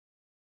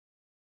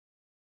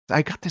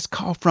I got this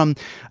call from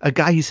a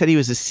guy who said he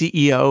was a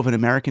CEO of an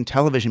American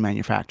television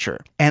manufacturer.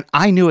 And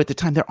I knew at the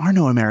time there are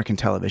no American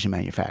television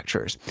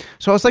manufacturers.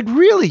 So I was like,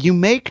 really? You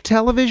make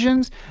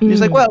televisions? And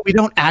he's like, well, we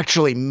don't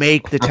actually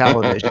make the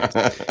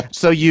televisions.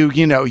 So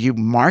you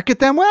market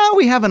them? Well,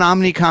 we have an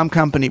Omnicom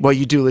company. Well,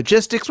 you do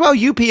logistics? Well,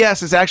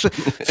 UPS is actually.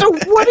 So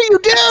what do you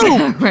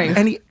do? Right.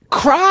 And he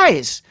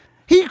cries.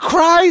 He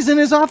cries in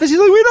his office. He's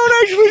like, we don't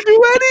actually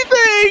do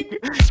anything.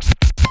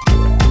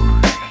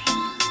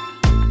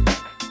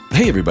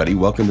 Hey everybody,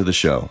 welcome to the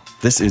show.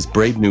 This is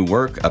Brave New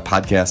Work, a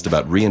podcast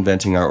about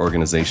reinventing our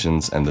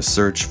organizations and the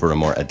search for a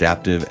more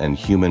adaptive and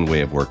human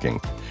way of working.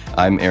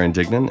 I'm Aaron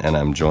Dignan, and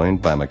I'm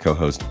joined by my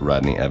co-host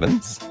Rodney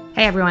Evans.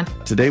 Hey everyone.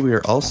 Today we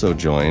are also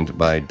joined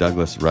by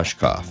Douglas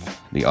Rushkoff,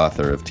 the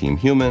author of Team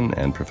Human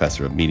and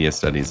professor of media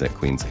studies at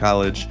Queens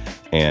College,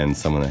 and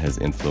someone that has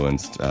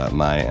influenced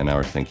my and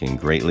our thinking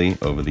greatly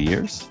over the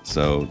years.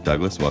 So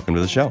Douglas, welcome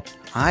to the show.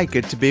 Hi,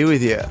 good to be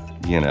with you.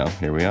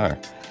 Here we are.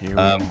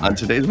 On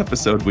today's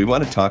episode, we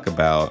want to talk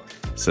about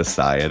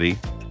society,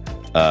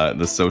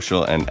 the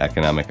social and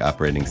economic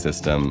operating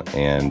system,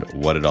 and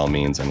what it all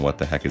means and what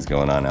the heck is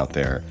going on out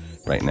there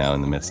right now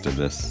in the midst of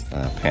this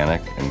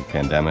panic and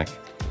pandemic.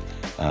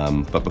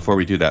 But before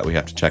we do that, we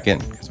have to check in,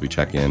 because we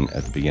check in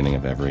at the beginning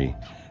of every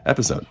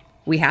episode.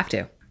 We have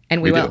to,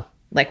 and we will. Do.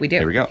 Like we do.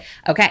 Here we go.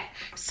 Okay.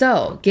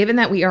 So given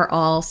that we are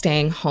all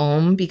staying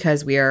home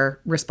because we are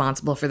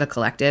responsible for the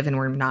collective and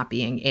we're not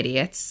being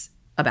idiots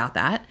about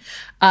that,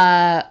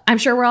 I'm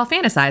sure we're all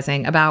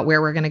fantasizing about where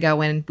we're going to go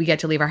when we get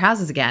to leave our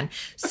houses again.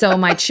 So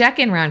my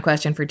check-in round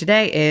question for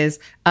today is,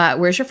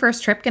 where's your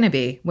first trip going to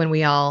be when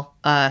we all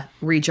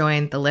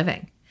rejoin the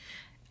living?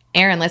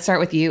 Aaron, let's start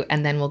with you,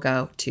 and then we'll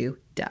go to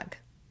Doug.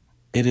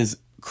 It is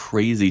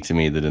crazy to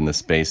me that in the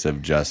space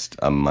of just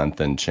a month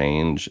and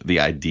change, the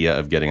idea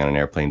of getting on an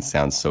airplane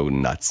sounds so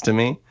nuts to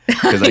me,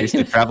 because I used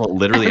to travel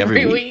literally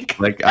every week.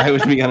 Like I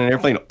would be on an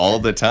airplane all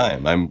the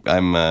time.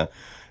 My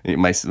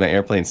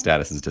airplane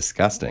status is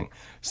disgusting.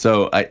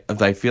 So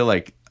I feel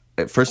like,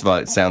 first of all,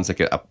 it sounds like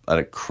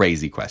a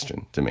crazy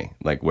question to me.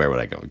 Like, where would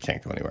I go? We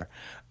can't go anywhere.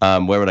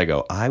 Where would I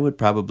go? I would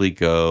probably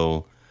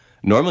go.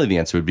 Normally the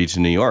answer would be to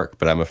New York,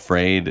 but I'm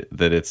afraid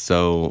that it's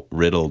so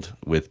riddled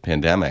with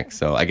pandemic.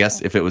 So I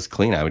guess if it was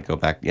clean, I would go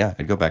back. Yeah,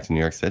 I'd go back to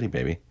New York City,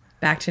 baby.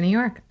 Back to New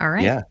York. All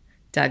right. Yeah.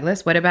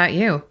 Douglas, what about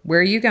you?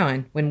 Where are you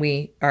going when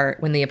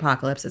the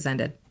apocalypse has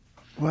ended?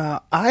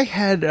 Well, I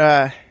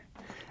had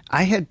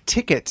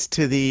tickets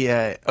to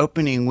the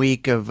opening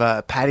week of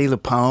Patti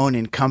LuPone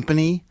and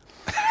Company.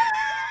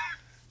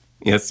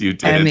 Yes, you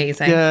did.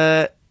 Amazing.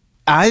 The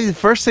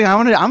first thing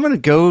I'm gonna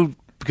go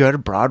to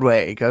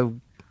Broadway, go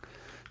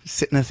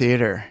sit in the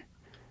theater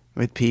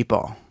with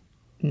people.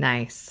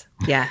 Nice.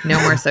 Yeah, no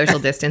more social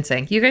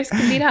distancing. You guys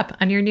can meet up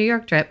on your New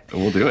York trip.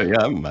 We'll do it.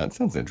 Yeah, that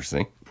sounds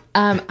interesting.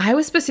 I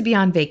was supposed to be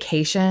on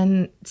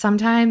vacation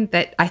sometime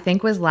that I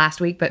think was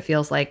last week, but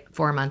feels like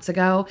 4 months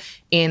ago,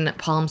 in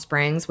Palm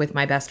Springs with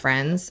my best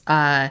friends.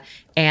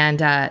 And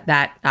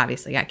that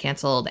obviously got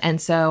canceled.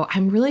 And so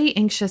I'm really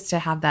anxious to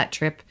have that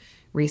trip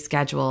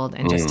rescheduled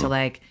and just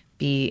to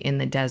be in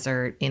the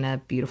desert in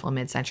a beautiful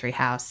mid-century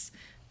house,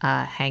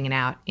 hanging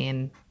out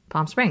in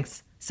Palm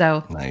Springs.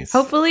 So nice.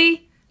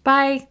 Hopefully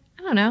by,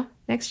 I don't know,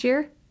 next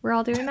year, we're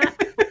all doing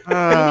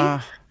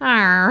that.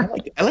 I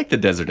like the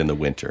desert in the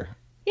winter.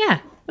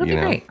 Yeah, it'll be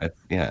great. It's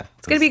going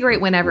to be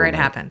great whenever it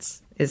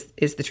happens, is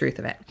the truth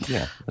of it.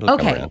 Yeah. It'll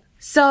come around.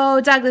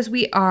 So Douglas,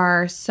 we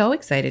are so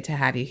excited to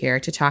have you here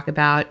to talk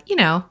about,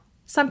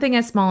 something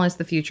as small as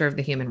the future of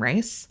the human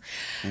race.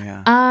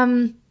 Yeah.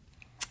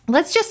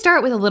 Let's just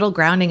start with a little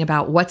grounding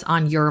about what's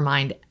on your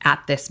mind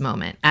at this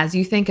moment. As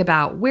you think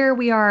about where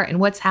we are and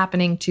what's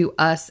happening to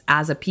us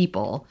as a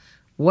people,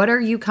 what are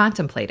you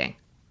contemplating?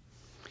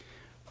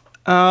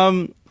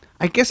 I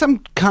guess I'm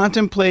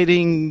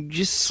contemplating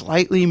just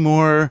slightly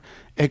more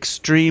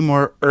extreme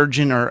or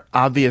urgent or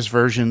obvious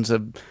versions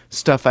of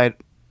stuff I've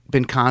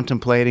been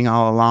contemplating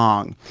all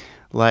along,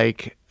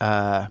 like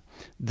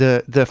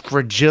the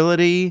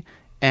fragility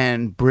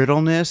and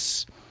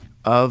brittleness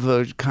of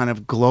a kind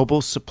of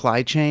global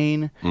supply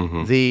chain,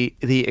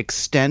 the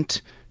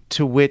extent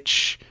to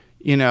which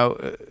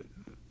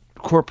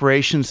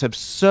corporations have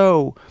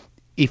so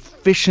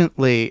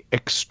efficiently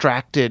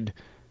extracted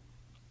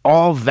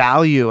all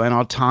value and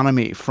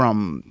autonomy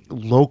from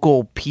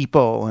local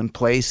people and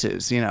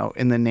places,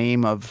 in the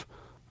name of,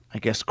 I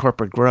guess,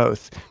 corporate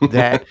growth.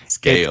 That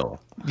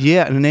scale.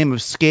 In the name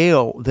of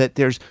scale, that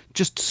there's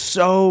just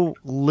so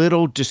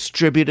little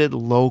distributed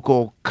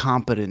local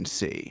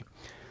competency.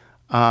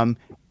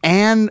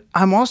 And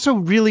I'm also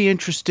really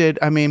interested,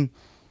 I'm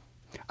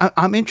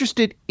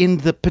interested in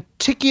the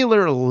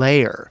particular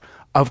layer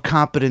of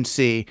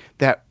competency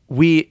that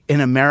we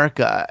in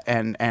America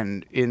and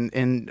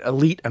in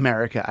elite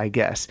America, I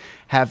guess,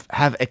 have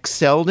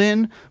excelled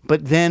in,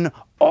 but then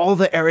all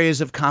the areas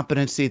of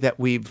competency that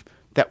we've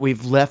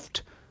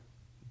left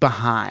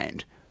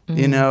behind.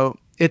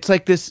 It's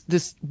like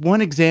this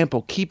one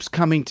example keeps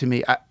coming to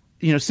me.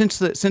 Since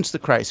the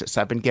crisis,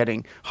 I've been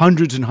getting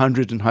hundreds and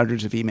hundreds and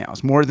hundreds of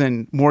emails,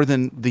 more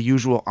than the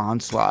usual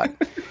onslaught.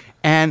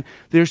 And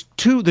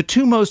the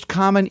two most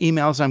common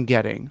emails I'm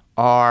getting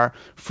are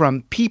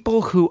from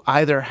people who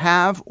either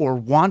have or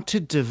want to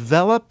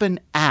develop an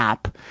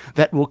app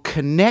that will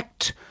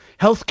connect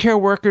healthcare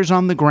workers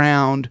on the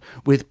ground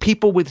with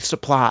people with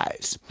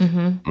supplies,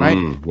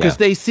 right? Because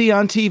they see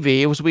on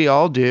TV, as we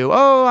all do,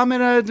 oh, I'm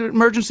in an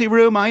emergency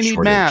room, I need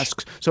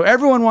masks. So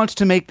everyone wants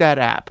to make that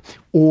app.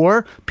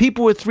 Or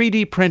people with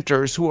 3D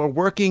printers who are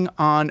working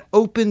on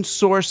open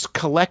source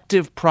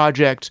collective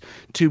projects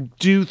to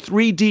do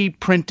 3D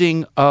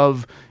printing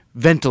of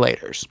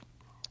ventilators,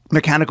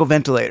 mechanical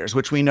ventilators,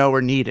 which we know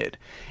are needed.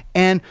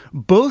 And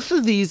both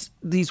of these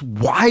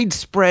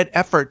widespread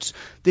efforts,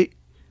 they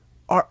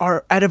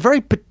are at a very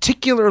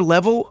particular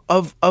level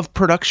of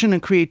production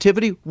and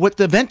creativity. What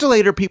the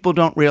ventilator people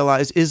don't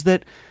realize is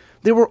that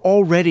there were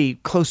already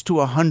close to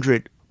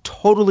 100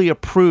 totally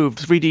approved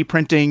 3D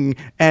printing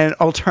and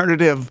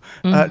alternative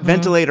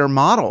ventilator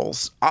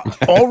models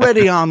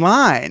already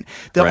online.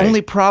 The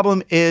only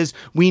problem is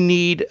we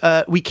need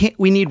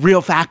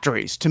real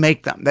factories to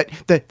make them.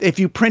 That if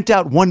you print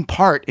out one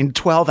part in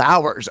 12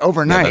 hours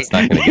overnight, that's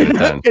not gonna get it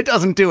done. It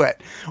doesn't do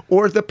it.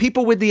 Or the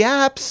people with the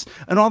apps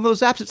and all those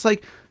apps, it's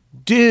like,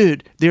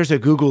 dude, there's a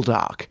Google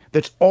Doc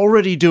that's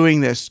already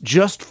doing this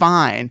just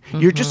fine.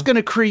 You're just going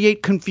to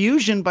create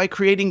confusion by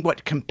creating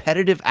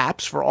competitive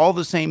apps for all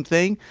the same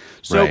thing.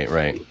 So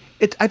right.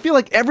 I feel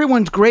like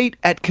everyone's great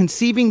at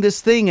conceiving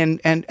this thing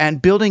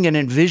and building an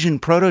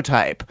envisioned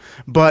prototype,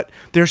 but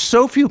there's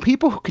so few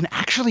people who can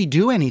actually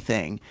do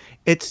anything.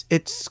 It's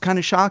kind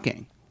of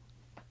shocking.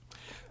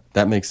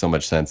 That makes so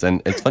much sense.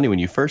 And it's funny, when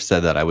you first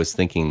said that, I was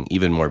thinking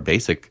even more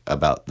basic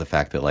about the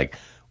fact that, like,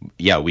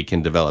 yeah, we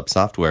can develop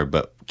software,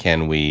 but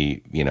can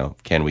we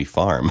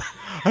farm?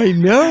 I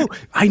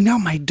know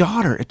my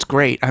daughter. It's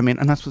great. I mean,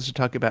 I'm not supposed to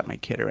talk about my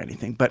kid or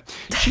anything, but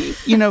she,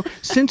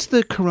 since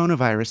the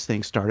coronavirus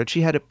thing started,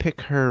 she had to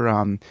pick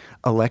her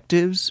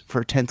electives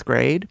for 10th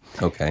grade.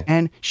 Okay.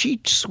 And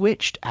she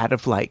switched out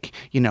of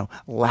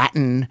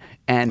Latin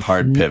and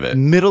hard pivot,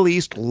 Middle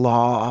East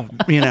law,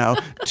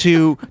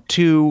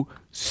 to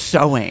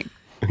sewing.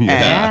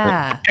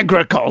 Yeah. And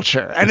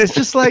agriculture. And it's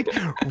just like,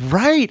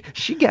 right,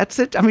 she gets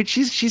it. I mean,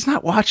 she's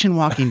not watching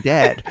Walking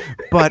Dead,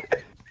 but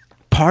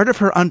part of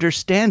her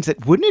understands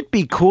that wouldn't it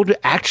be cool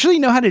to actually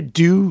know how to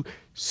do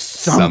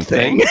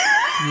something?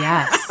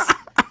 Yes.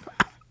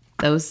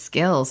 Those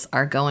skills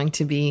are going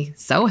to be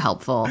so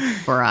helpful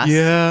for us.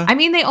 Yeah. I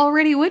mean, they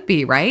already would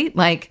be, right?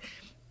 Like,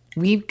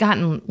 we've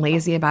gotten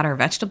lazy about our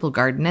vegetable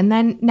garden. And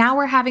then now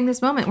we're having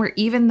this moment where,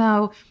 even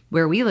though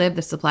where we live,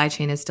 the supply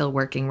chain is still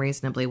working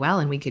reasonably well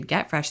and we could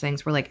get fresh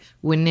things, we're like,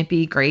 wouldn't it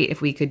be great if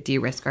we could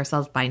de-risk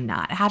ourselves by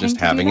not having just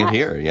having it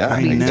here? Yeah.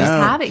 I We know. just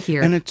have it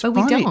here. And it's but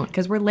funny. we don't,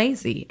 because we're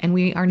lazy and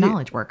we are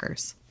knowledge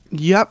workers.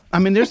 Yep. I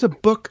mean, there's a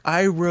book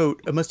I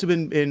wrote. It must have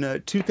been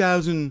in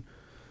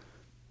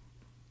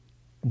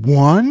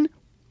 2001.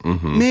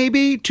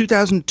 Maybe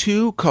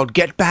 2002, called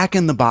Get Back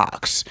in the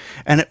Box.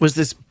 And it was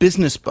this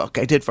business book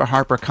I did for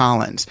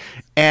HarperCollins.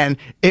 And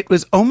it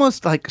was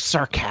almost like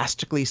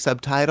sarcastically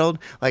subtitled,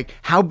 like,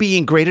 how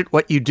being great at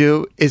what you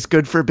do is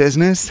good for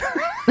business.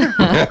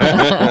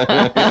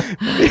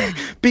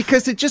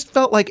 Because it just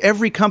felt like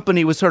every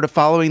company was sort of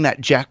following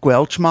that Jack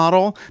Welch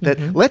model, that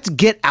let's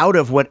get out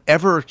of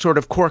whatever sort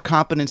of core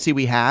competency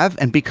we have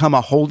and become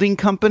a holding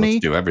company.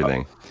 Let's do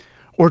everything.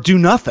 Or do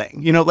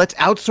nothing. Let's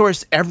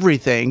outsource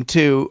everything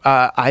to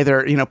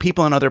either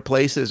people in other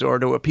places or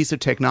to a piece of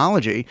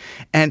technology.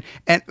 And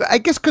I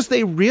guess because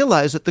they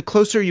realize that the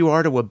closer you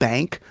are to a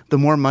bank, the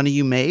more money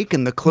you make,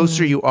 and the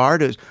closer you are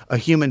to a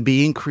human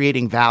being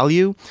creating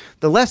value,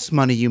 the less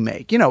money you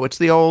make. It's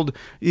the old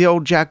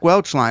Jack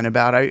Welch line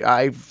about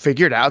I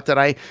figured out that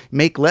I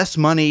make less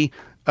money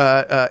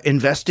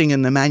investing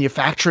in the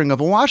manufacturing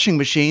of a washing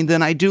machine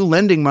than I do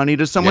lending money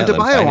to someone to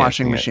buy a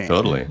washing machine.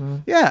 Totally.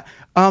 Yeah.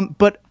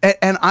 But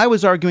I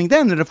was arguing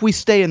then that if we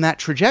stay in that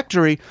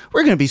trajectory,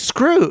 we're going to be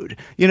screwed.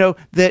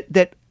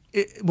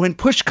 When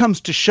push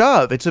comes to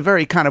shove, it's a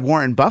very kind of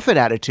Warren Buffett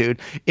attitude.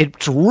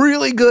 It's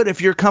really good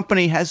if your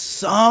company has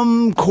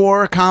some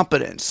core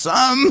competence,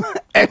 some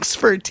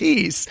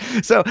expertise.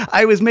 So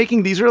I was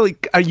making these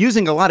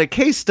using a lot of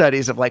case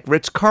studies of like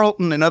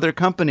Ritz-Carlton and other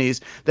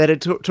companies that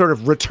had sort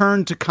of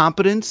returned to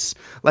competence.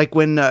 Like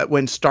when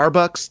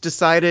Starbucks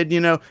decided,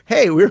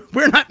 hey,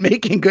 we're not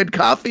making good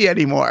coffee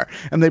anymore.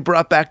 And they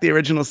brought back the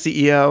original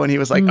CEO and he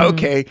was like,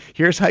 okay,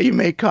 here's how you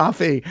make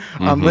coffee.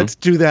 Let's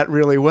do that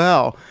really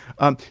well.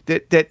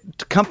 That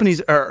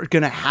companies are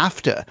going to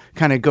have to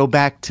kind of go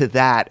back to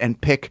that and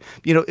pick,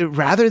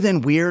 rather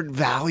than weird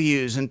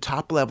values and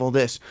top level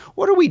this,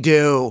 what do we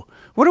do?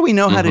 What do we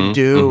know how to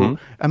do?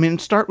 I mean,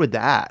 start with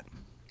that.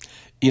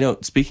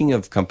 Speaking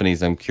of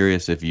companies, I'm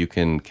curious if you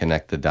can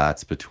connect the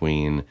dots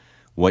between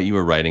what you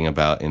were writing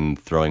about in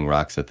Throwing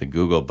Rocks at the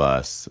Google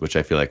Bus, which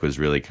I feel like was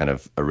really kind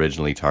of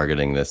originally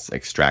targeting this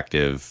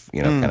extractive,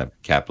 kind of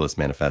capitalist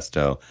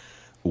manifesto,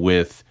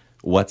 with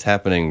what's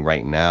happening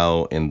right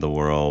now in the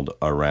world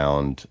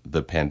around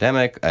the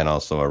pandemic and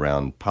also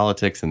around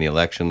politics and the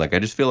election. Like, I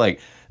just feel like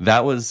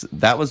that was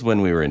when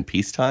we were in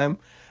peacetime.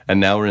 And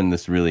now we're in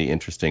this really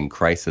interesting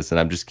crisis. And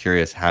I'm just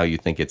curious how you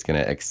think it's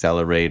going to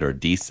accelerate or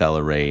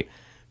decelerate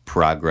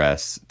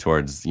progress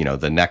towards,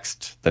 the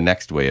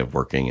next way of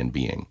working and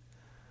being.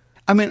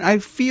 I mean, I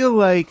feel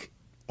like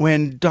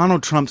when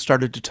Donald Trump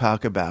started to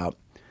talk about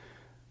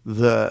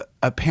the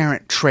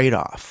apparent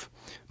trade-off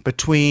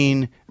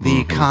between the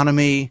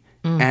economy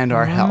and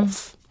our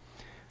health,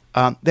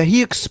 that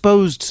he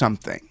exposed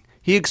something.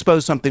 He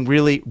exposed something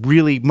really,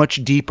 really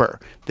much deeper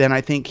than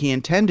I think he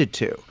intended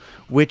to,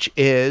 which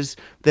is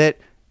that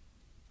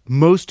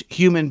most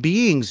human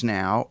beings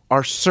now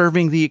are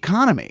serving the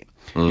economy.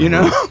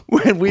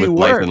 When we With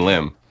life and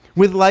limb.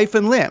 With life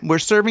and limb. We're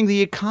serving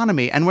the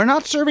economy, and we're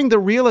not serving the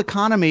real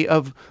economy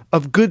of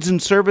goods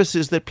and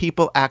services that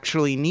people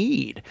actually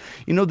need.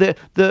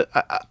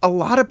 A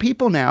lot of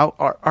people now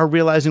are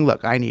realizing,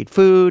 look, I need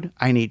food,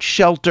 I need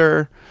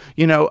shelter,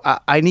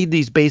 I need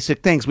these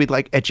basic things. We'd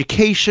like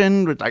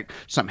education, we'd like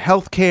some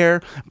health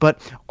care, but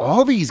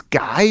all these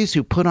guys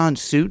who put on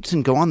suits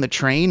and go on the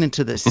train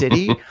into the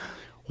city,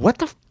 what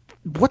the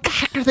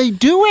heck are they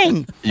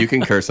doing? You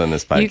can curse on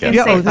this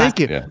podcast. Thank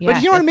you. Yeah.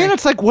 But you know what I mean?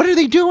 It's like, what are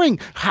they doing?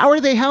 How are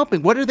they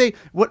helping?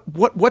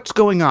 What's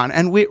going on?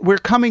 And we're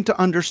coming to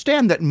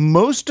understand that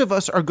most of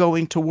us are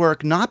going to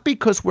work not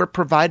because we're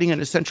providing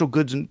an essential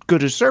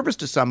good or service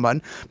to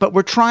someone, but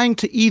we're trying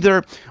to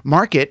either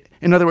market,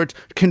 in other words,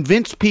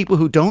 convince people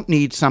who don't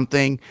need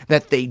something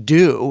that they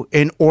do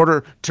in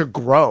order to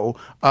grow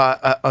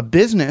a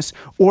business,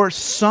 or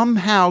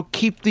somehow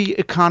keep the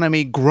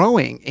economy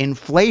growing,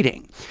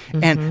 inflating.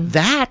 And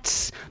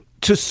that's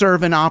to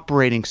serve an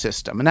operating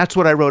system. And that's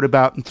what I wrote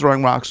about in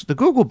Throwing Rocks at the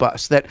Google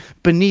Bus, that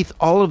beneath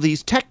all of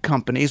these tech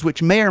companies,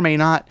 which may or may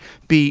not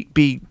be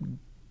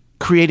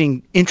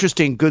creating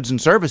interesting goods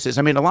and services.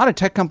 I mean, a lot of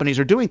tech companies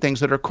are doing things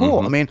that are cool.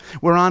 I mean,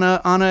 we're on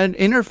an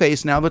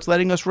interface now that's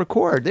letting us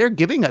record. They're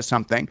giving us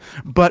something.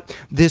 But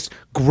this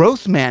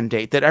growth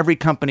mandate that every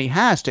company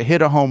has to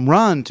hit a home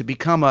run, to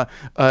become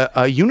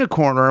a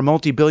unicorn or a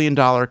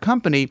multi-billion-dollar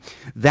company,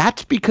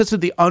 that's because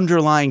of the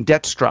underlying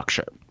debt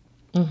structure.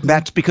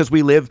 That's because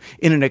we live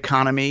in an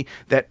economy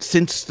that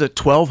since the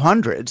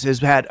 1200s has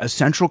had a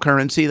central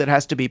currency that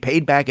has to be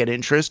paid back at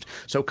interest.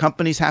 So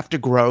companies have to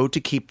grow to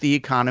keep the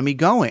economy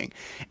going.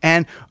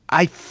 And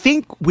I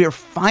think we're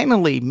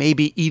finally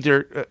maybe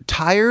either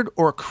tired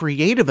or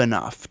creative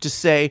enough to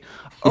say,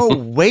 oh,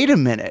 wait a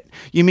minute.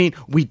 You mean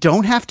we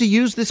don't have to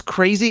use this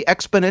crazy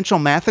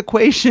exponential math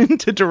equation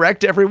to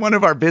direct every one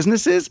of our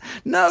businesses?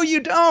 No, you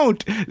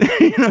don't.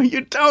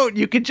 You don't.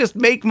 You could just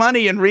make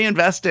money and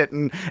reinvest it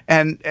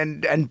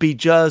and be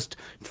just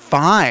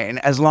fine,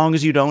 as long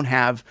as you don't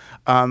have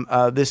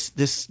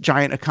this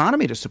giant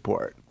economy to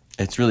support.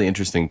 It's really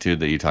interesting, too,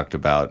 that you talked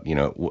about,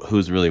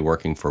 who's really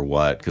working for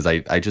what. Because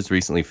I just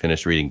recently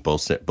finished reading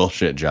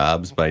Bullshit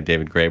Jobs by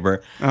David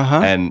Graeber.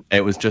 And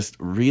it was just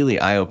really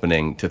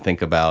eye-opening to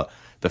think about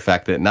the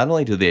fact that not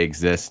only do they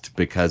exist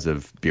because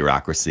of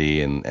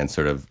bureaucracy and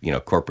sort of,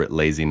 corporate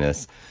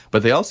laziness,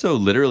 but they also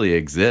literally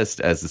exist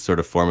as a sort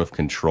of form of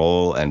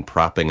control and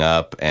propping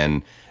up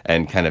and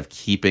kind of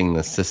keeping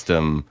the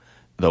system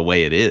the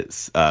way it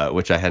is,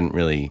 which I hadn't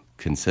really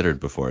considered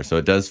before. So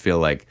it does feel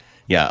like,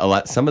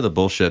 some of the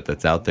bullshit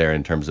that's out there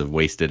in terms of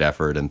wasted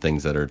effort and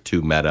things that are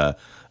too meta,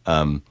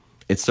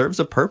 it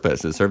serves a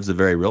purpose. It serves a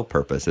very real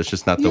purpose. It's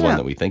just not the one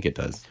that we think it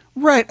does.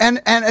 Right.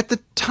 And at the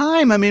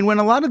time, I mean, when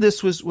a lot of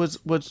this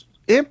was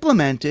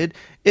implemented,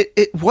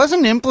 it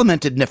wasn't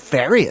implemented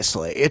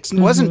nefariously. It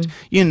wasn't,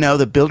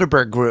 the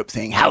Bilderberg Group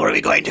thing. How are we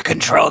going to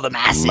control the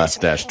masses?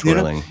 Mustache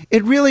twirling.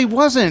 It really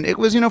wasn't. It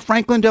was,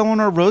 Franklin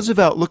Delano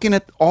Roosevelt looking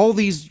at all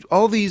these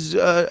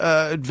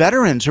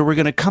veterans who were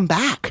going to come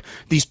back.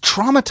 These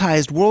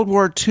traumatized World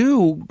War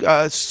II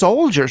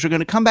soldiers are going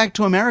to come back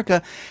to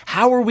America.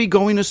 How are we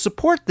going to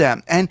support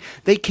them? And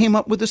they came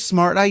up with a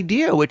smart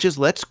idea, which is,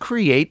 let's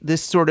create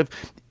this sort of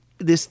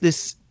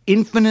this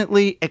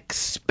infinitely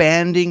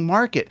expanding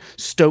market.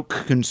 Stoke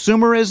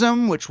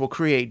consumerism, which will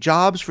create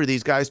jobs for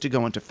these guys to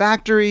go into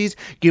factories,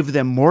 give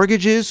them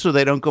mortgages so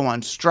they don't go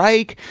on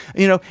strike,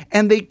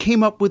 and they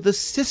came up with a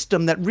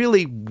system that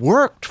really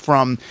worked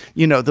from,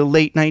 the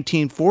late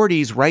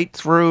 1940s right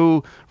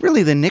through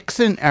really the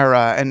Nixon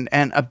era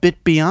and a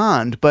bit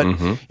beyond. But,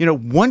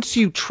 once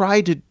you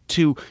try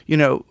to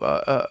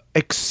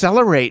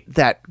accelerate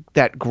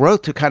that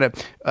growth, to kind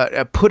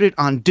of put it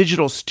on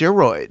digital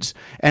steroids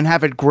and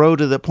have it grow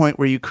to the point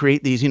where you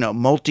create these,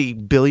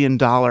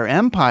 multi-billion-dollar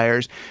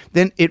empires,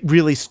 then it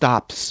really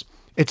stops.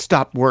 It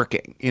stopped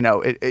working.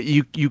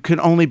 You can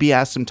only be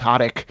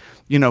asymptotic,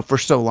 for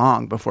so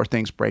long before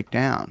things break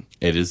down.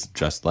 It is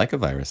just like a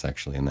virus,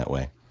 actually, in that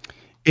way.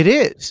 It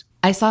is.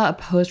 I saw a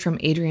post from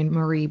Adrienne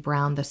Marie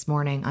Brown this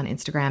morning on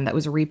Instagram that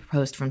was a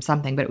repost from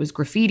something, but it was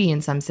graffiti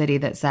in some city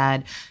that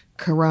said,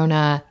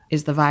 Corona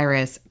is the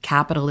virus,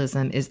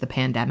 capitalism is the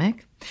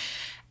pandemic,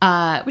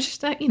 which,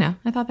 I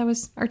thought that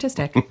was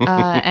artistic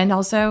and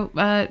also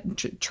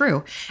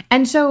true.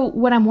 And so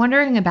what I'm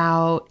wondering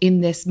about in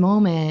this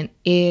moment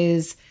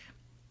is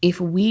if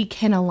we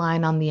can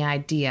align on the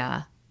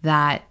idea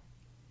that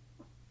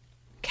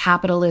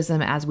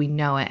capitalism as we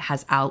know it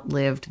has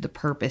outlived the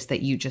purpose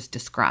that you just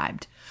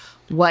described.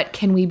 What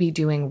can we be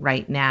doing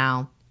right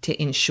now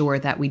to ensure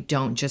that we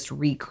don't just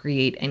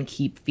recreate and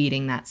keep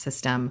feeding that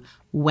system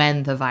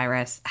when the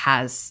virus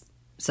has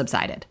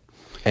subsided?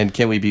 And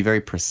can we be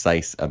very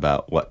precise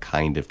about what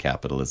kind of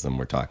capitalism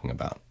we're talking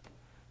about?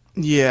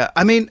 Yeah,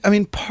 I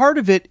mean, part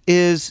of it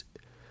is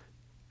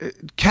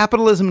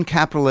capitalism and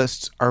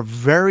capitalists are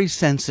very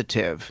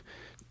sensitive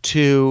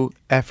to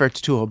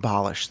efforts to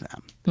abolish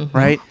them,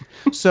 right?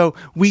 So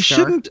we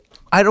shouldn't.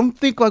 I don't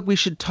think like we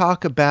should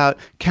talk about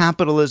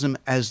capitalism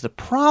as the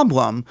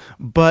problem,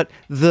 but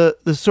the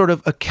sort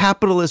of a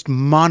capitalist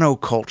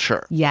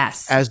monoculture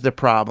as the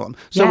problem.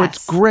 So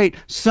it's great.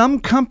 Some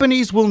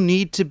companies will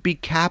need to be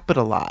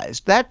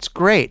capitalized. That's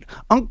great.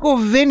 Uncle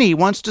Vinny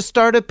wants to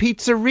start a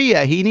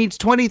pizzeria. He needs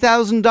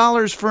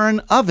 $20,000 for an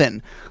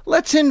oven.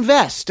 Let's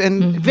invest.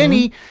 And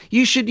Vinny,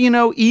 you should,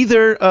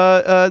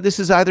 either this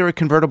is either a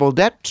convertible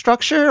debt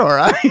structure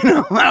or,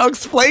 I'll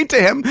explain to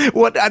him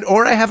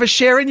or I have a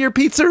share in your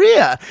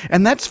pizzeria.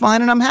 And that's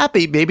fine, and I'm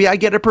happy. Maybe I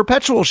get a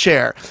perpetual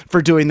share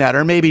for doing that,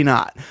 or maybe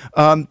not.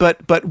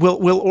 But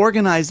we'll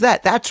organize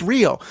that. That's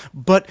real.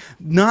 But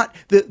not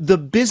the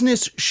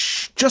business.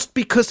 Just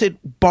because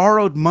it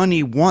borrowed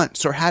money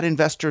once or had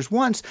investors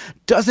once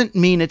doesn't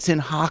mean it's in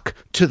hock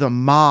to the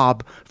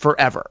mob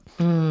forever.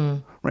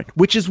 Right,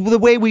 which is the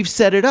way we've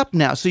set it up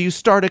now. So you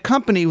start a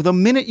company, the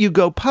minute you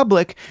go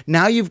public,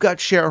 now you've got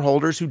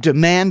shareholders who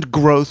demand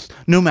growth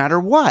no matter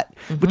what,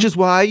 which is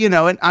why, and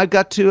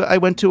I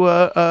went to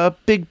a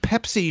big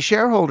Pepsi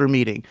shareholder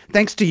meeting,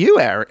 thanks to you,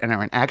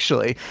 Aaron,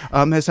 actually,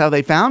 that's how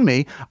they found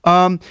me.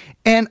 And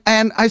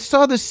I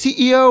saw the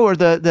CEO or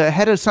the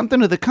head of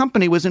something of the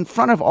company was in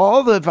front of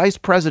all the vice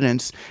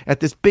presidents at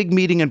this big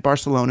meeting in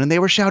Barcelona, and they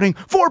were shouting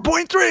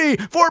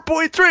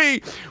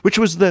 4.3, which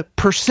was the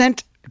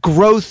percent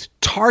growth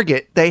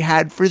target they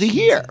had for the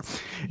year.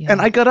 Yeah.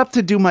 And I got up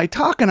to do my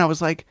talk and I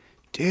was like,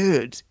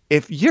 dudes,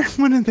 if you're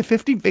one of the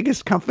 50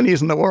 biggest companies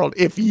in the world,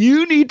 if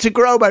you need to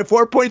grow by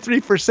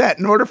 4.3%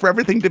 in order for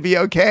everything to be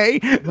okay,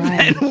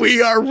 then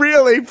we are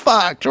really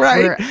fucked,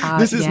 right?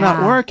 This is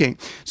not working.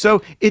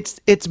 So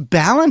it's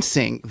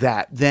balancing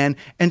that then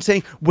and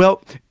saying,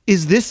 well,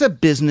 is this a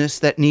business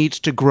that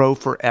needs to grow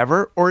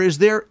forever, or is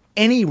there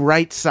any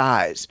right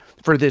size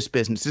for this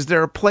business? Is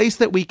there a place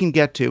that we can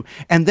get to?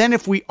 And then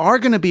if we are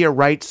going to be a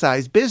right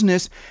size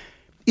business,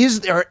 is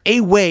there a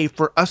way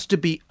for us to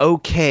be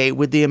okay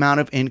with the amount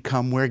of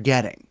income we're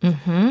getting?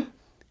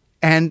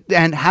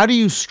 And how do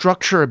you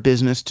structure a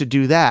business to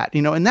do that?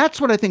 And that's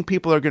what I think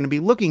people are going to be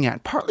looking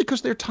at, partly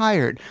because they're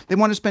tired. They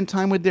want to spend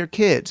time with their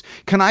kids.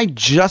 Can I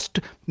just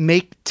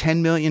make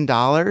 $10 million?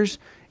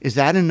 Is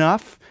that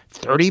enough?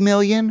 30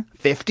 million,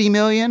 50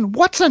 million,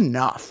 what's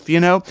enough,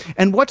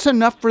 And what's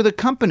enough for the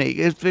company?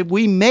 If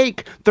we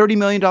make $30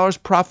 million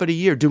profit a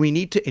year, do we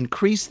need to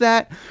increase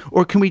that?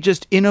 Or can we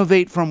just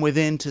innovate from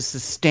within to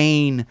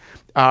sustain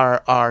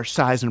our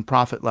size and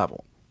profit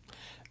level?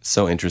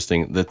 So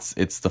interesting.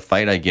 It's the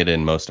fight I get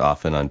in most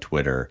often on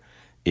Twitter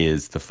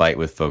is the fight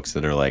with folks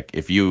that are like,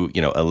 if you,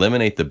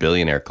 eliminate the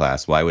billionaire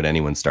class, why would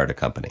anyone start a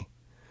company?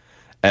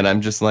 And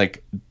I'm just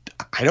like,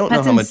 I don't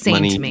know how much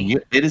money.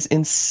 It is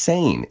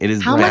insane. It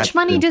is. How much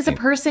money does a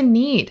person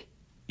need?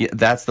 Yeah,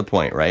 that's the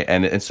point, right?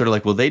 And it's sort of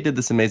like, well, they did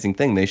this amazing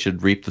thing. They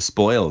should reap the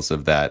spoils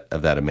of that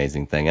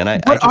amazing thing.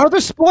 And what are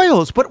the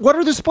spoils? But what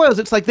are the spoils?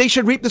 It's like they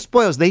should reap the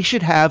spoils. They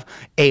should have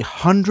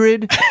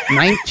 100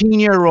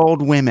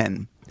 19-year-old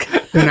women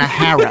in a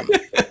harem,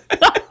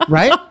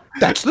 right?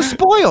 That's the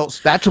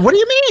spoils. What do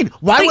you mean?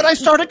 Why would I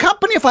start a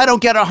company if I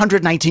don't get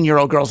 100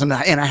 19-year-old girls in a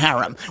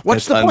harem?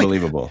 What's the point? It's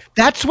unbelievable.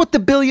 That's what the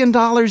 $1 billion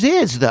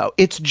is, though.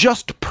 It's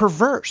just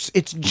perverse.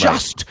 It's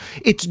just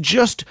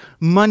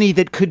money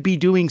that could be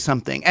doing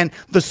something. And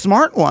the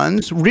smart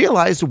ones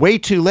realized way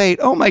too late,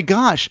 oh my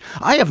gosh,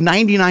 I have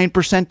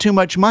 99% too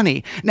much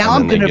money. Now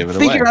I'm going to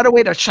figure out a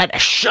way to try to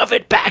shove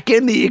it back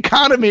in the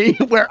economy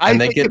where I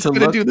think it's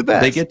going to do the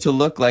best. They get to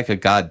look like a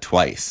god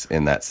twice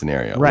in that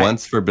scenario. Right.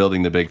 Once for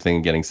building the big thing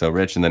and getting so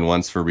rich, and then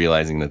once for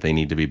realizing that they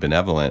need to be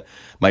benevolent.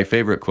 My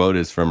favorite quote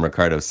is from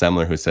Ricardo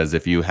Semler, who says,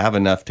 if you have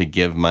enough to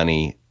give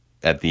money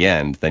at the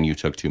end, then you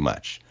took too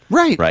much.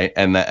 Right.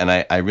 And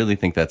I really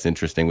think that's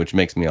interesting, which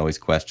makes me always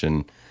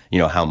question,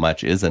 how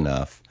much is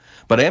enough.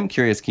 But I am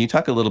curious, can you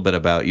talk a little bit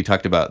about, you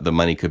talked about the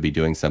money could be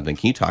doing something.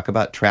 Can you talk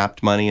about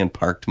trapped money and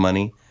parked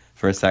money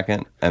for a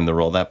second and the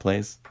role that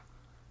plays?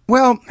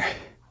 Well,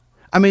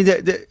 I mean,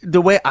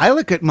 the way I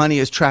look at money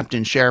is trapped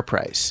in share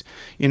price,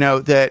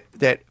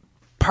 that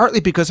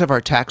partly because of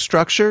our tax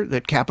structure,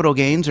 that capital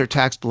gains are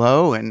taxed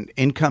low and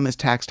income is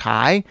taxed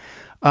high.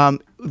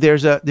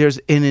 There's an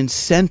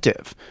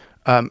incentive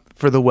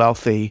for the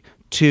wealthy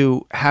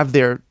to have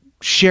their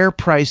share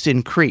price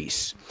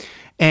increase.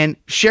 And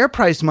share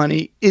price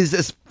money is,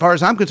 as far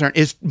as I'm concerned,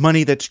 is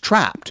money that's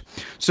trapped.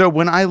 So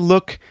when I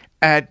look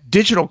at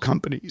digital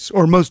companies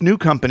or most new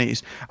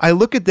companies, I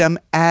look at them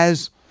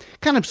as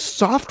kind of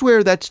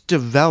software that's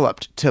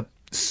developed to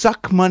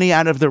suck money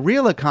out of the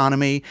real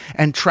economy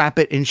and trap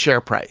it in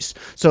share price.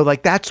 So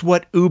like that's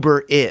what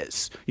Uber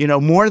is.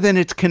 More than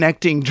it's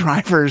connecting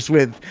drivers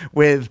with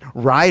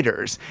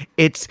riders,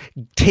 it's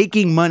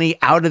taking money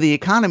out of the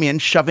economy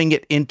and shoving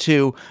it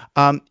into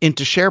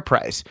share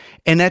price.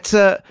 And it's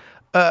a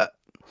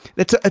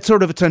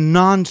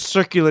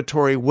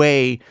non-circulatory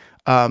way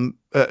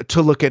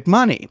to look at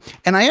money.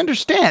 And I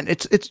understand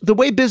it's the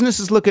way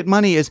businesses look at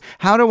money is,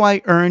 how do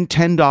I earn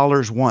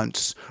 $10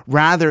 once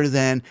rather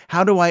than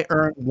how do I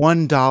earn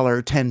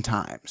 $1 10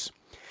 times?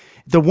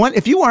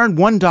 If you earn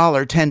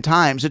 $1 10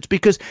 times, it's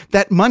because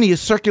that money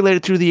is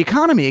circulated through the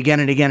economy again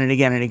and again and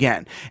again and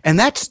again. And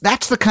that's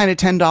the kind of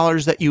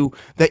 $10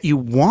 that you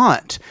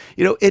want.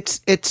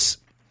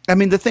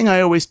 The thing I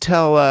always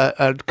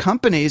tell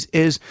companies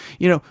is,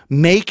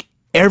 make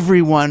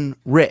everyone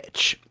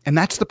rich. And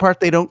that's the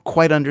part they don't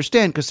quite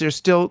understand, because they're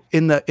still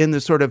in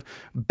the sort of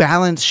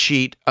balance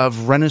sheet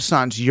of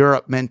Renaissance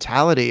Europe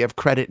mentality of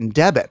credit and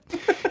debit.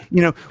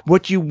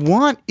 What you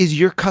want is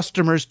your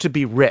customers to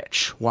be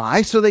rich.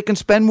 Why? So they can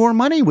spend more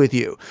money with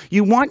you.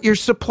 You want your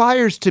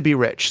suppliers to be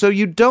rich, so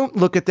you don't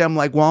look at them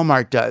like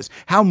Walmart does.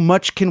 How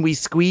much can we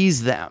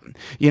squeeze them?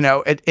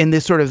 In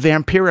this sort of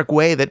vampiric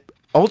way that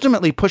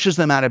ultimately pushes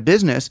them out of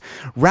business.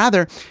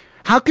 Rather,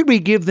 how could we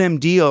give them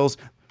deals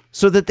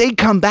so that they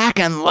come back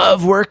and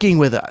love working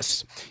with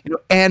us?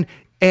 And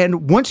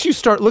once you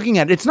start looking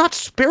at it, it's not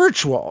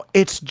spiritual.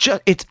 It's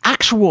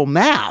actual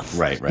math.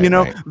 Right.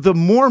 The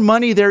more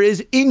money there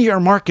is in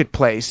your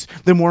marketplace,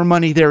 the more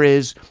money there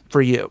is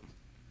for you.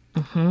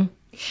 Mm-hmm.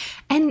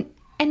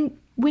 And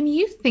when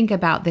you think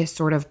about this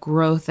sort of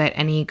growth at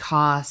any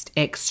cost,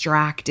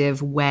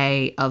 extractive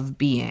way of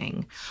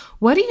being,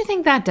 what do you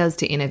think that does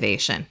to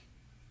innovation?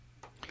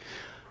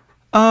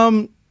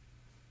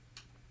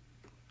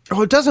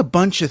 It does a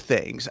bunch of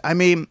things.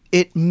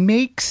 It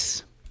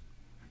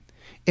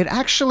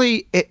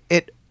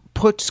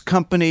puts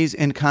companies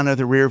in kind of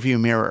the rearview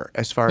mirror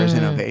as far as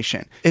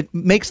innovation. It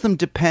makes them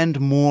depend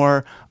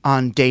more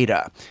on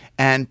data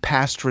and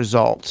past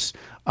results,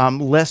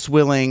 less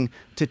willing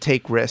to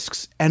take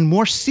risks, and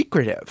more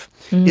secretive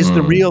is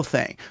the real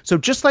thing. So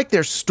just like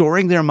they're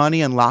storing their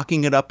money and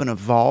locking it up in a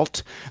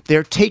vault,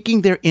 they're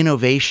taking their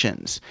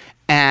innovations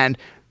and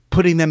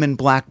putting them in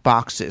black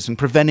boxes and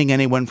preventing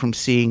anyone from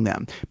seeing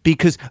them,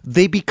 because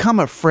they become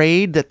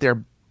afraid that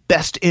their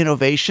best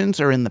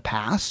innovations are in the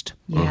past.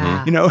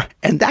 Yeah.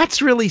 And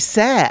that's really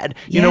sad.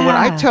 What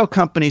I tell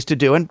companies to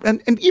do,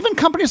 and even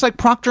companies like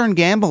Procter &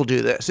 Gamble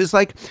do this, is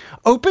like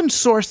open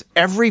source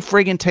every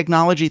friggin'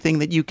 technology thing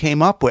that you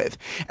came up with.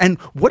 And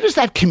what does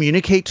that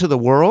communicate to the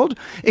world?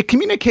 It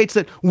communicates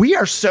that we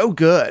are so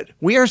good,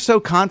 we are so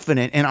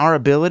confident in our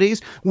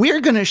abilities,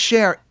 we're going to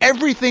share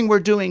everything we're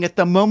doing at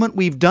the moment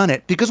we've done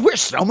it, because we're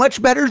so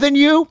much better than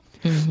you.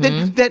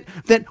 Mm-hmm.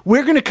 That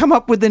we're going to come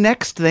up with the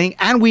next thing,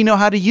 and we know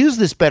how to use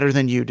this better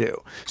than you do.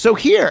 So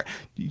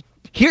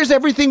here's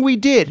everything we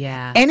did.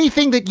 Yeah.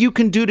 Anything that you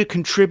can do to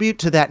contribute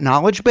to that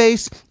knowledge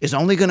base is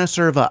only going to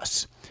serve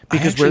us,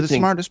 because we're the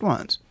smartest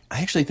ones.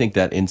 I actually think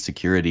that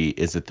insecurity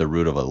is at the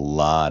root of a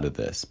lot of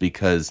this,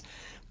 because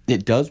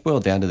it does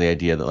boil down to the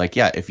idea that, like,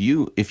 if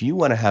you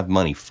want to have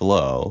money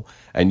flow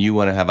and you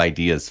want to have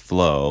ideas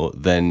flow,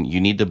 then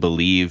you need to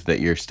believe that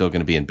you're still going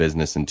to be in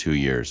business in 2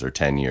 years or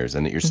 10 years,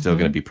 and that you're still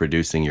going to be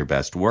producing your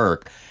best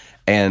work.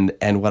 And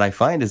what I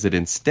find is that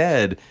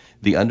instead,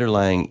 the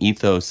underlying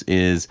ethos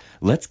is,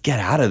 let's get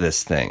out of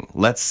this thing.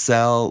 Let's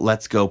sell.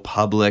 Let's go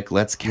public.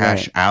 Let's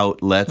cash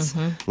out. Let's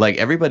like,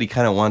 everybody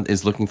kind of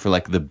is looking for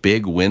like the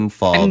big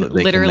windfall that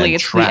they literally can then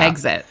it's trap. the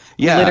exit.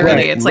 Yeah,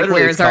 literally, it's like,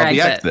 literally, where's our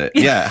exit?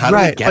 Yeah, how do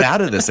we get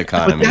out of this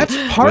economy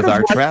with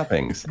our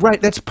trappings?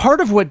 Right, that's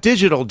part of what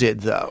digital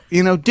did, though.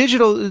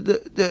 Digital.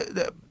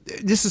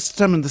 This is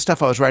some of the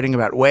stuff I was writing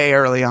about way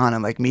early on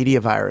in like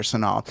media virus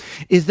and all,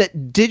 is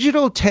that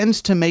digital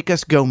tends to make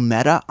us go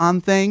meta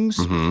on things.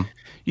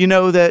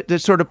 The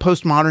sort of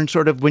postmodern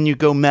sort of, when you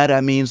go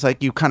meta, means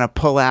like you kind of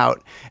pull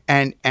out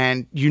and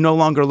you no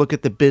longer look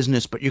at the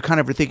business, but you kind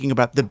of are thinking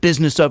about the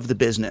business of the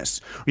business.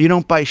 Or you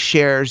don't buy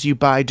shares, you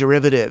buy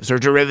derivatives or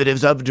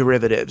derivatives of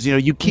derivatives.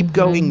 You keep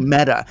going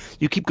meta.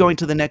 You keep going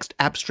to the next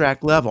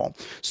abstract level.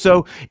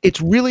 So it's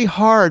really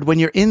hard when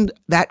you're in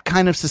that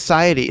kind of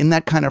society, in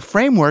that kind of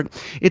framework.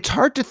 It's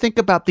hard to think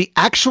about the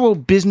actual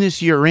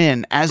business you're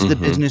in as the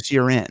business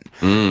you're in.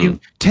 You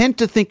tend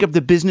to think of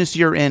the business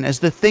you're in as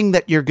the thing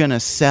that you're going to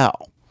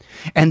sell.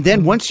 And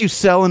then once you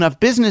sell enough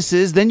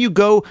businesses, then you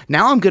go,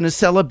 now I'm going to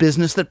sell a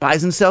business that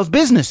buys and sells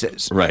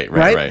businesses. Right.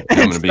 I'm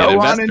going to be an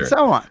investor. And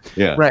so on.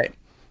 Yeah. Right.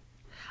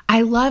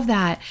 I love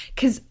that,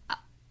 because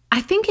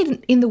I think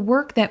in the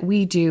work that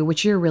we do,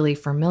 which you're really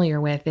familiar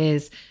with,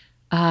 is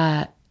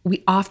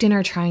we often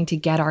are trying to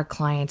get our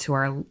clients, who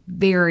are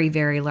very,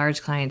 very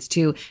large clients,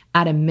 to,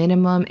 at a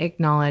minimum,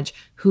 acknowledge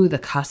who the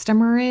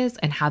customer is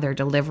and how they're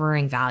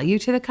delivering value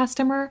to the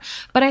customer.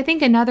 But I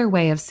think another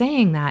way of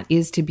saying that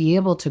is to be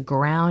able to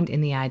ground in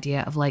the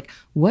idea of, like,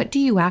 what do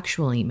you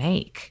actually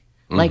make?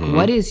 Like,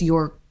 what is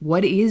your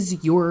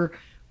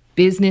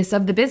business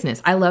of the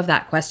business? I love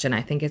that question.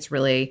 I think it's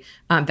really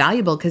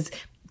valuable, because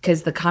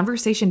because the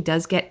conversation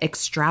does get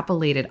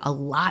extrapolated a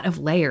lot of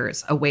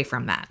layers away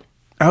from that.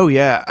 Oh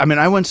yeah, I mean,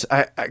 I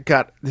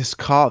got this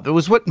call. It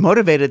was what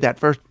motivated that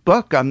first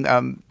book.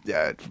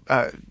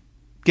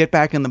 Get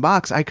Back in the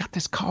Box. I got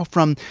this call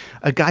from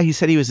a guy who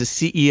said he was a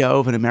CEO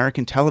of an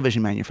American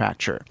television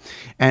manufacturer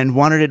and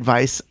wanted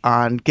advice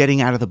on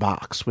getting out of the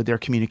box with their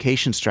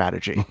communication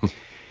strategy.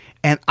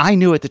 And I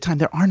knew at the time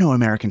there are no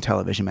American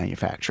television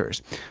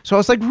manufacturers. So I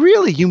was like,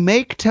 really? You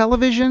make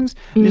televisions?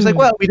 And he's like,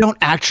 well, we don't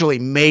actually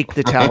make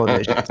the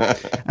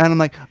televisions. And I'm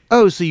like,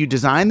 oh, so you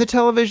design the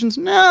televisions?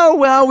 No,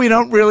 well, we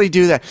don't really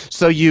do that.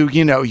 So you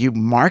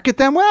market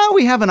them? Well,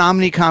 we have an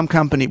Omnicom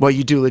company. Well,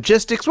 you do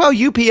logistics? Well,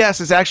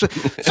 UPS is actually.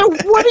 So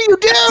what do you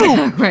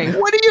do? Right.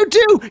 What do you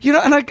do?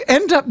 And I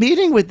end up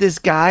meeting with this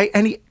guy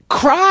and he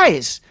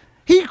cries.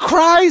 He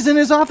cries in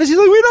his office. He's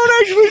like, we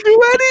don't actually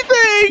do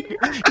anything.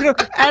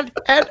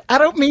 And I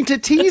don't mean to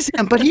tease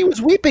him, but he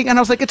was weeping. And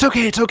I was like, it's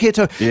okay.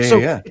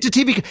 Yeah. It's a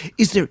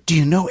TV. Do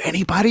you know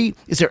anybody?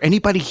 Is there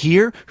anybody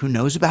here who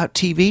knows about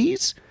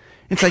TVs?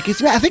 It's like,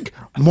 I think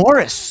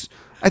Morris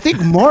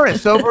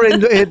over in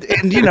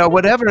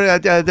whatever,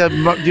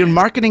 the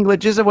marketing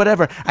legis or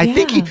whatever. I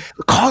think he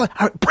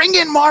bring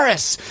in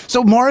Morris.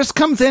 So Morris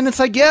comes in. It's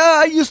like, yeah,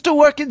 I used to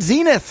work at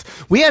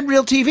Zenith. We had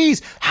real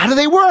TVs. How do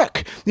they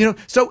work?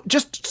 So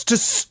just to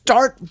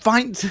start,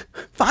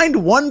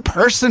 find one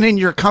person in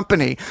your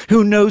company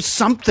who knows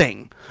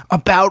something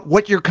about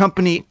what your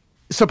company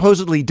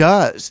supposedly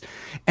does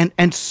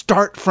and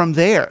start from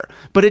there.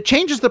 But it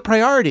changes the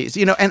priorities,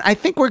 and I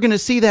think we're going to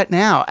see that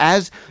now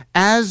as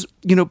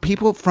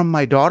people from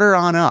my daughter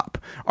on up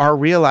are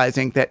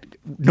realizing that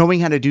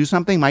knowing how to do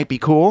something might be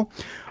cool.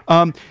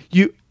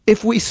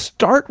 If we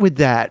start with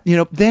that,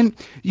 then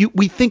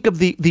we think of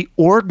the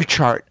org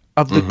chart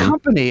of the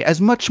company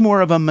as much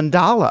more of a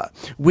mandala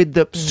with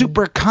the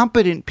super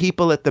competent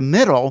people at the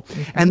middle,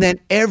 and then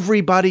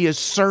everybody is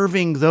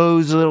serving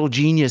those little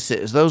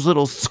geniuses, those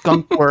little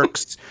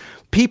skunkworks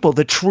people,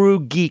 the true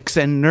geeks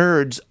and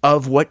nerds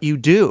of what you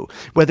do,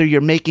 whether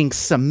you're making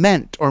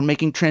cement or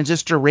making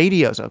transistor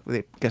radios. I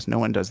guess no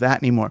one does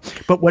that anymore.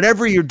 But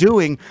whatever you're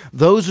doing,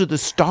 those are the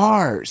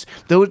stars.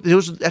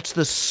 That's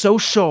the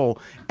social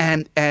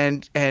and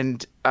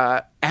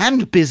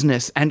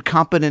business and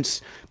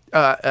competence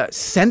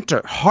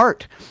center,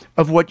 heart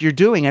of what you're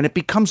doing, and it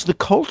becomes the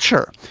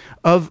culture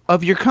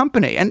of your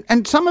company.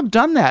 And some have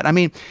done that. I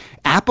mean,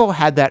 Apple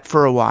had that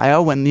for a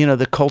while when,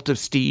 the cult of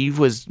Steve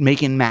was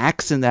making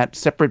Macs in that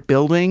separate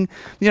building.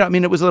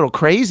 It was a little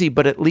crazy,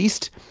 but at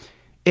least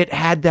it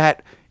had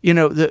that,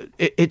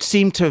 it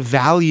seemed to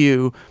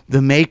value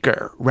the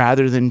maker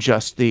rather than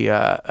just the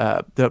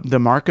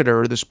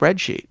marketer or the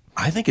spreadsheet.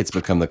 I think it's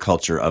become the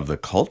culture of the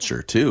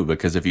culture, too,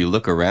 because if you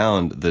look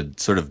around, the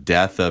sort of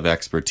death of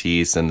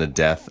expertise and the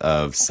death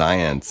of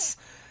science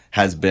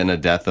has been a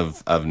death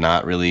of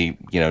not really,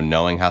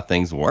 knowing how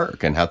things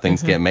work and how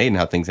things get made and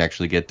how things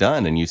actually get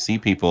done. And you see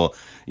people,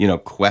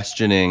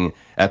 questioning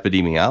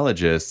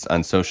epidemiologists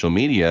on social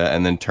media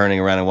and then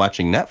turning around and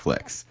watching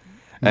Netflix.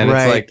 And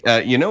right. It's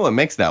like, what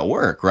makes that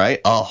work,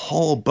 right? A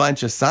whole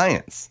bunch of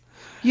science.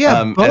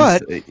 Yeah,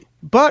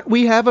 but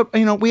we have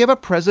a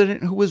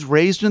president who was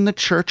raised in the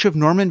church of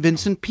Norman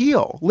Vincent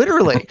Peale.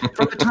 Literally,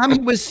 from the time he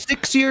was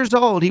 6 years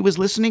old, he was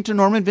listening to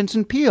Norman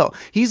Vincent Peale.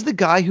 He's the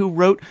guy who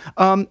wrote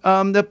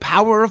The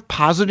Power of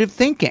Positive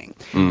Thinking,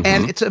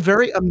 and it's a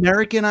very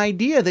American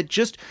idea that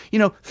just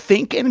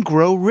think and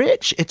grow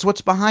rich. It's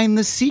what's behind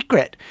The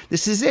Secret.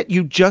 This is it.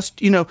 You just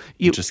you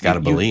just got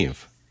to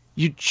believe.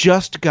 You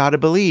just got to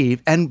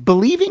believe, and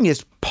believing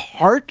is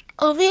part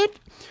of it.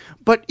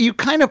 But you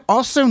kind of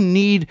also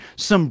need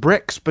some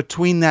bricks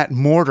between that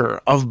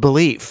mortar of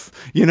belief.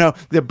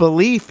 The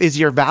belief is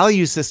your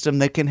value system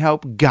that can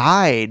help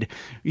guide,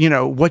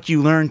 what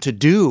you learn to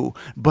do.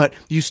 But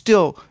you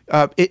still,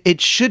 it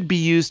should be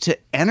used to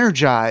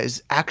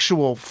energize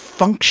actual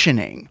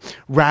functioning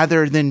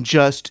rather than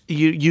just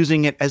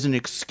using it as an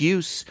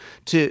excuse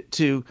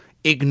to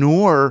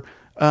ignore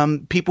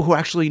people who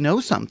actually know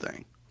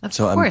something. Of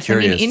course. I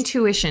mean,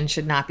 intuition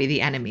should not be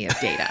the enemy of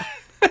data.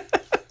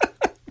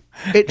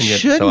 It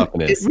shouldn't.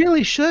 It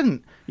really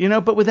shouldn't.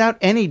 But without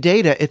any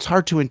data, it's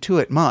hard to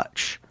intuit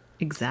much.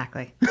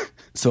 Exactly.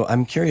 So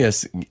I'm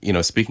curious,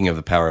 speaking of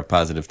the power of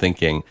positive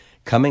thinking,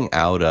 coming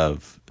out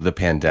of the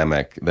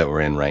pandemic that we're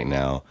in right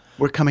now.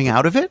 We're coming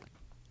out of it?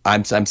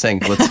 I'm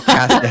saying let's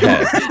cast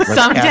ahead.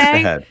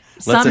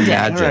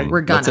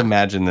 Let's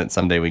imagine that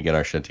someday we get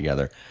our shit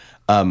together.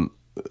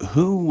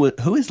 Who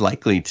is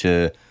likely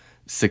to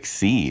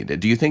succeed?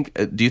 Do you think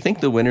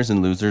the winners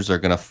and losers are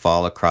going to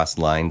fall across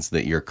lines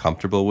that you're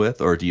comfortable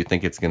with, or do you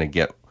think it's going to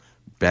get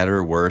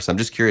better, worse? I'm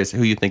just curious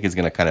who you think is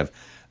going to kind of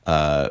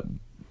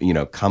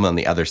come on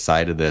the other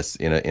side of this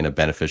in a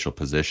beneficial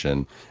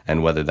position,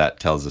 and whether that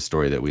tells a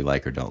story that we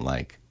like or don't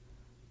like.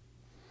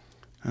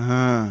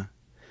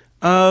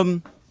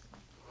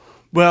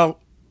 Well,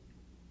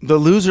 the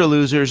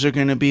losers are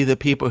going to be the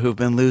people who've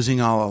been losing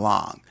all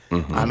along.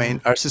 I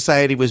mean, our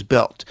society was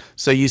built.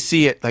 So you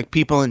see it, like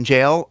people in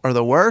jail are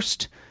the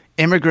worst.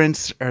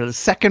 Immigrants are the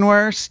second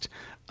worst.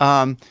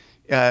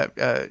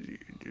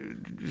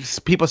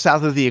 people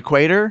south of the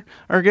equator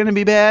are going to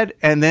be bad,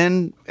 and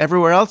then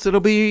everywhere else it'll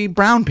be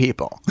brown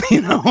people,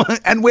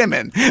 and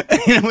women.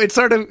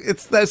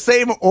 It's the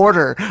same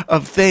order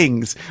of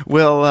things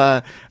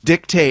will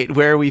dictate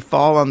where we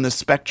fall on the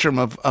spectrum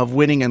of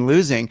winning and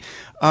losing.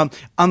 On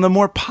the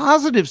more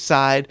positive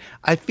side,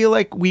 I feel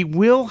like we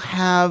will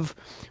have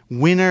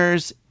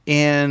winners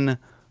in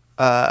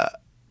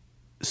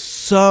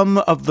some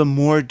of the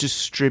more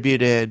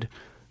distributed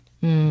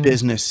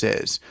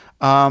businesses.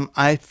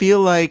 I feel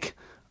like,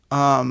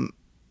 and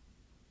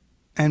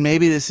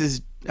maybe this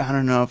is, I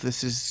don't know if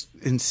this is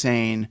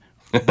insane,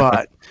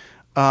 but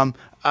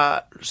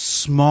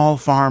small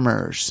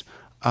farmers,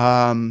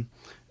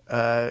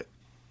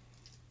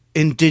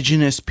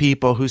 indigenous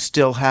people who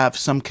still have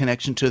some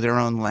connection to their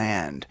own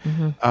land,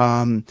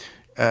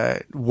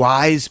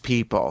 wise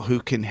people who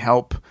can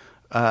help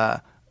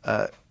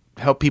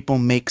people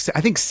make.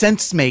 I think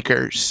sense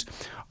makers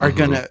are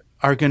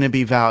gonna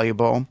be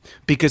valuable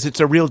because it's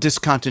a real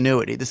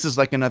discontinuity. This is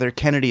like another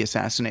Kennedy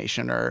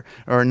assassination or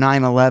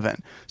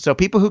 9/11. So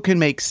people who can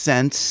make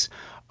sense,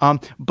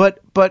 but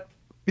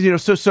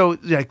so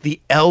like the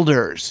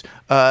elders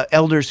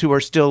who are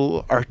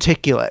still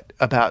articulate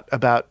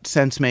about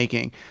sense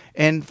making,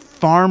 and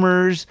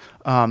farmers,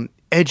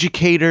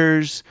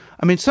 educators.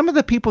 I mean, some of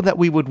the people that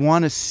we would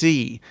want to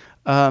see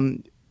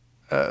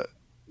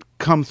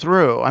come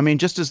through. I mean,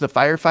 just as the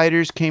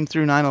firefighters came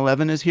through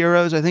 9/11 as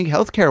heroes, I think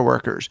healthcare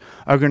workers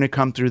are going to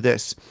come through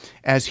this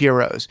as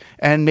heroes.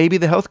 And maybe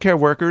the healthcare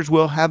workers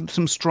will have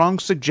some strong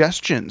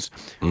suggestions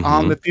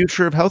on the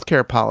future of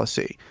healthcare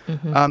policy.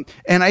 And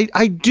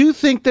I do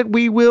think that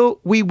we will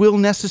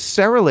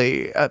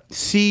necessarily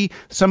see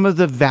some of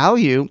the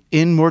value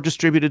in more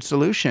distributed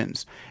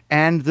solutions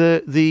and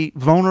the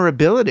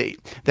vulnerability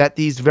that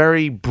these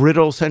very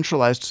brittle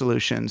centralized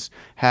solutions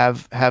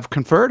have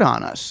conferred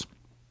on us.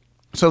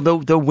 So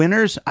the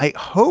winners, I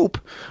hope,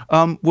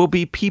 will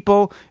be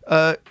people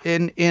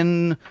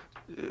in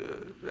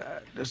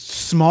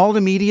small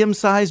to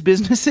medium-sized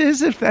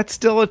businesses, if that's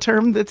still a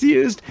term that's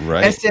used,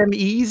 right.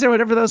 SMEs or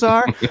whatever those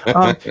are,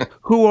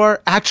 who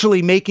are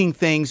actually making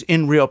things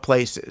in real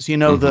places.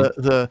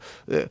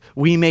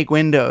 We make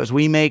windows,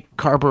 we make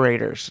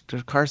carburetors.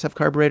 Do cars have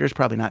carburetors?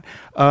 Probably not.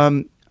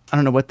 I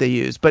don't know what they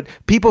use, but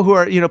people who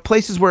are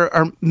places where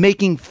are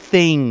making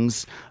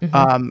things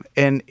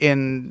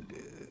in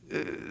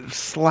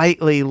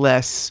slightly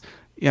less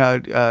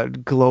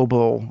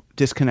global,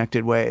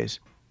 disconnected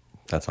ways.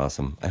 That's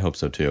awesome. I hope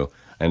so too.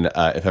 And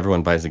if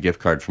everyone buys a gift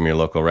card from your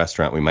local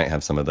restaurant, we might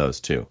have some of those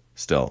too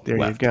still there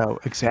left. You go.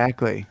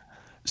 Exactly.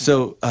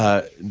 So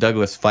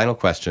Douglas, final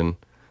question.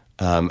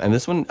 And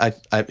this one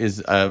is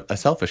a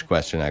selfish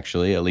question,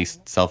 actually, at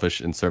least selfish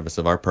in service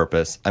of our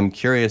purpose. I'm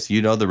curious,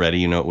 the ready,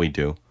 you know what we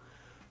do.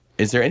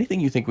 Is there anything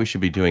you think we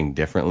should be doing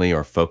differently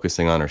or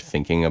focusing on or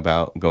thinking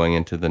about going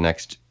into the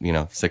next,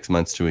 6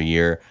 months to a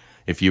year?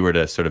 If you were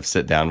to sort of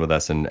sit down with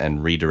us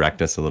and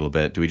redirect us a little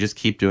bit, do we just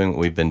keep doing what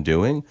we've been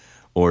doing,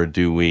 or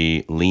do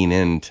we lean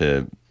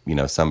into,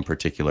 some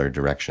particular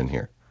direction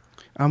here?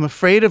 I'm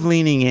afraid of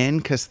leaning in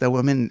because the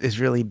woman is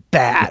really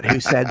bad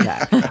who said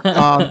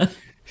that.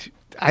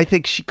 I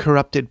think she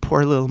corrupted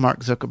poor little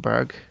Mark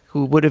Zuckerberg,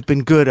 who would have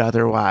been good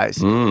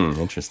otherwise.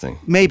 Interesting.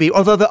 Maybe.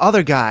 Although the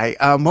other guy,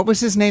 what was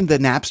his name? The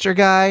Napster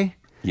guy?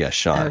 Yeah,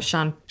 Sean. Oh,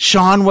 Sean.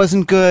 Sean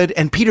wasn't good,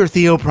 and Peter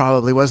Thiel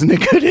probably wasn't a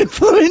good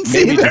influence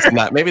maybe either. Just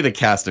not. Maybe the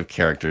cast of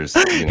characters.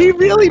 He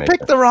really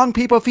picked the wrong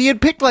people. If he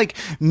had picked like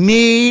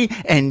me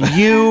and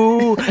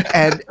you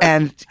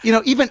and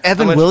even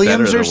Evan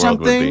Williams or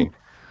something,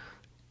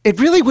 it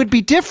really would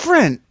be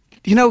different.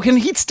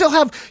 And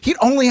he'd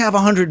only have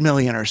 100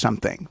 million or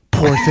something.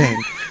 Poor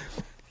thing.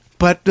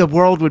 But the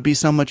world would be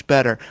so much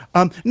better.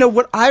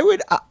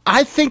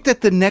 I think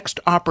that the next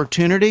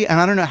opportunity, and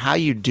I don't know how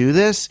you do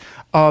this,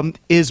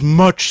 is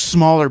much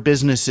smaller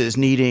businesses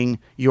needing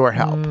your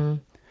help.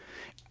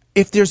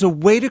 If there's a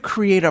way to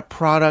create a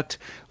product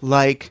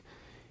like,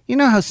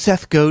 how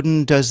Seth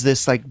Godin does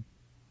this like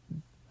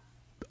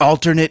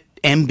alternate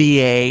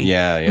MBA,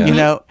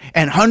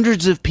 and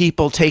hundreds of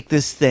people take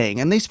this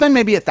thing and they spend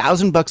maybe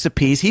 $1,000 a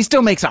piece. He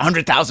still makes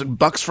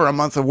 $100,000 for a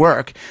month of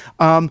work,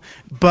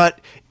 but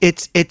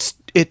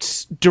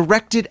it's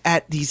directed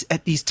at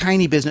these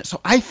tiny business.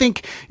 So I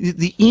think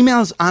the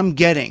emails I'm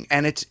getting,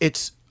 and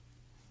it's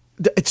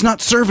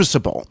not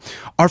serviceable,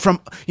 are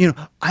from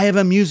I have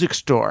a music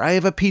store, I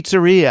have a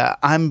pizzeria,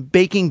 I'm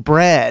baking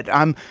bread,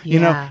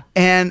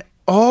 and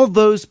all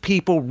those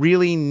people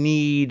really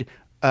need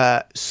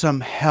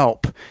some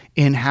help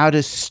in how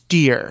to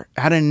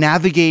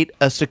navigate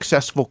a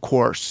successful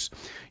course,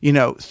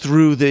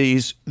 through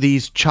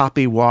these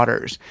choppy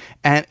waters.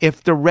 And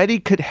if the Ready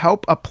could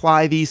help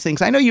apply these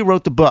things, I know you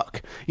wrote the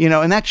book,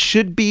 and that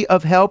should be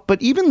of help,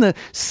 but even the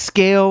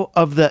scale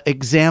of the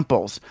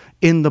examples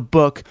in the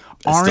book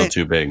aren't still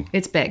too big.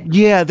 It's big.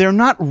 Yeah, they're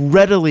not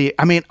readily.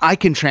 I mean, I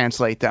can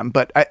translate them,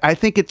 but I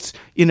think it's,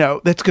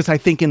 that's because I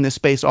think in this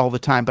space all the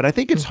time. But I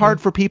think it's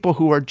hard for people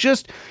who are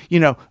just,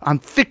 I'm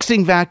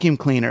fixing vacuum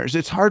cleaners.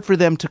 It's hard for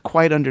them to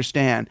quite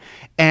understand.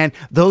 And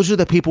those are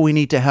the people we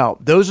need to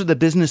help. Those are the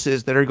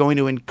businesses that are going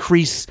to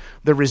increase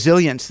the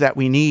resilience that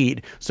we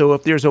need. So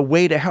if there's a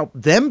way to help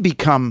them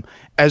become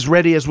as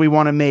ready as we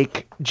want to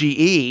make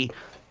GE,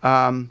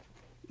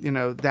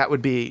 that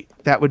would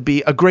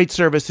be a great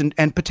service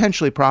and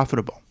potentially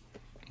profitable.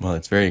 Well,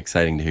 it's very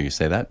exciting to hear you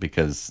say that,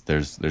 because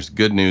there's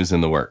good news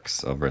in the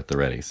works over at the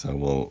Ready. So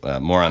we'll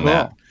more on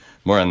that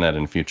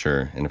in a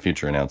future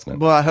announcement.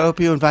 Well, I hope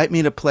you invite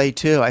me to play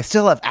too. I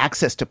still have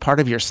access to part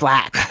of your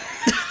Slack.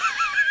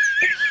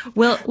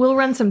 We'll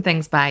run some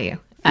things by you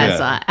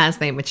as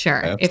they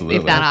mature,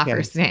 if that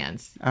offer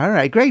stands. All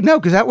right, great. No,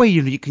 because that way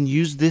you can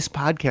use this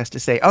podcast to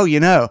say,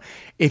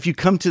 if you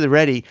come to the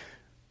Ready,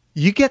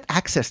 you get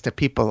access to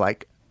people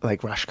like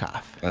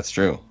Rushkoff. That's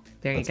true.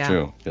 There you go. That's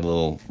true. Get a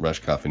little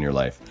Rushkoff in your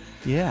life.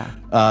 Yeah.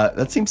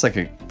 That seems like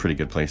a pretty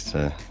good place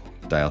to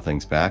dial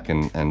things back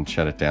and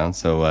shut it down.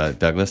 So,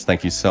 Douglas,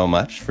 thank you so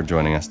much for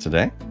joining us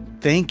today.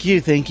 Thank you.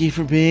 Thank you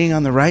for being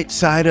on the right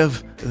side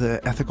of the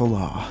ethical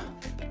law.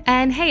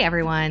 And hey,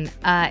 everyone,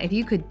 if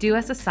you could do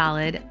us a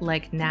solid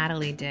like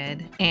Natalie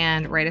did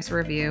and write us a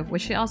review,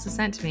 which she also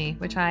sent to me,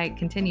 which I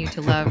continue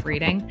to love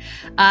reading,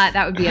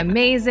 that would be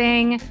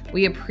amazing.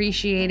 We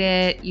appreciate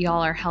it.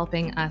 Y'all are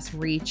helping us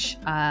reach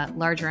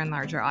larger and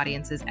larger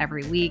audiences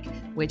every week,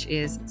 which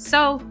is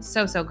so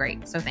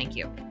great. So thank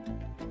you.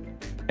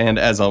 And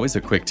as always,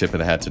 a quick tip of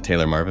the hat to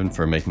Taylor Marvin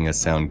for making us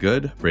sound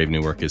good. Brave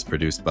New Work is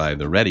produced by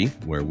The Ready,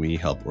 where we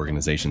help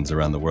organizations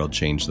around the world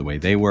change the way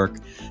they work.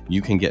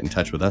 You can get in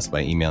touch with us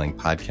by emailing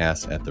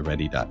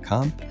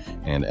podcast@theready.com.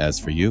 And as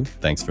for you,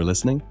 thanks for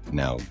listening.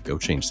 Now go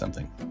change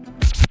something.